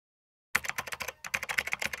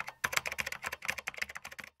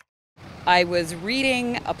I was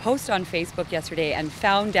reading a post on Facebook yesterday and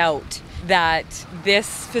found out that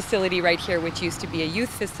this facility right here, which used to be a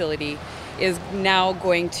youth facility, is now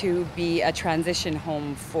going to be a transition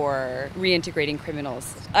home for reintegrating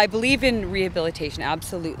criminals. I believe in rehabilitation,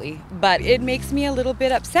 absolutely, but it makes me a little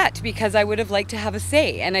bit upset because I would have liked to have a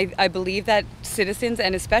say, and I believe that citizens,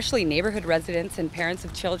 and especially neighborhood residents and parents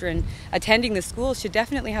of children attending the school, should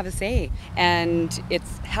definitely have a say. And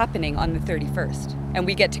it's happening on the 31st, and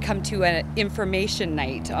we get to come to an information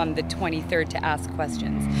night on the 23rd to ask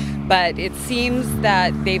questions. But it seems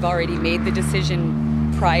that they've already made the decision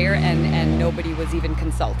prior and nobody was even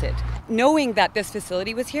consulted. Knowing that this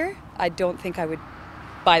facility was here, I don't think I would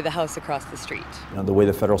buy the house across the street. You know, the way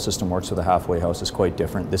the federal system works with a halfway house is quite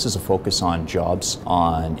different. This is a focus on jobs,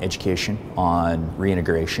 on education, on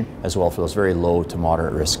reintegration, as well for those very low to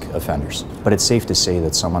moderate risk offenders. But it's safe to say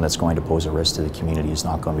that someone that's going to pose a risk to the community is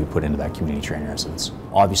not going to be put into that community training residence.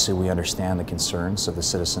 Obviously, we understand the concerns of the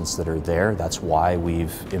citizens that are there. That's why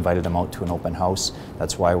we've invited them out to an open house.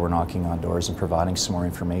 That's why we're knocking on doors and providing some more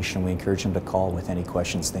information. We encourage them to call with any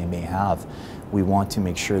questions they may have. We want to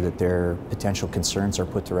make sure that their potential concerns are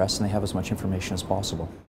put to rest and they have as much information as possible.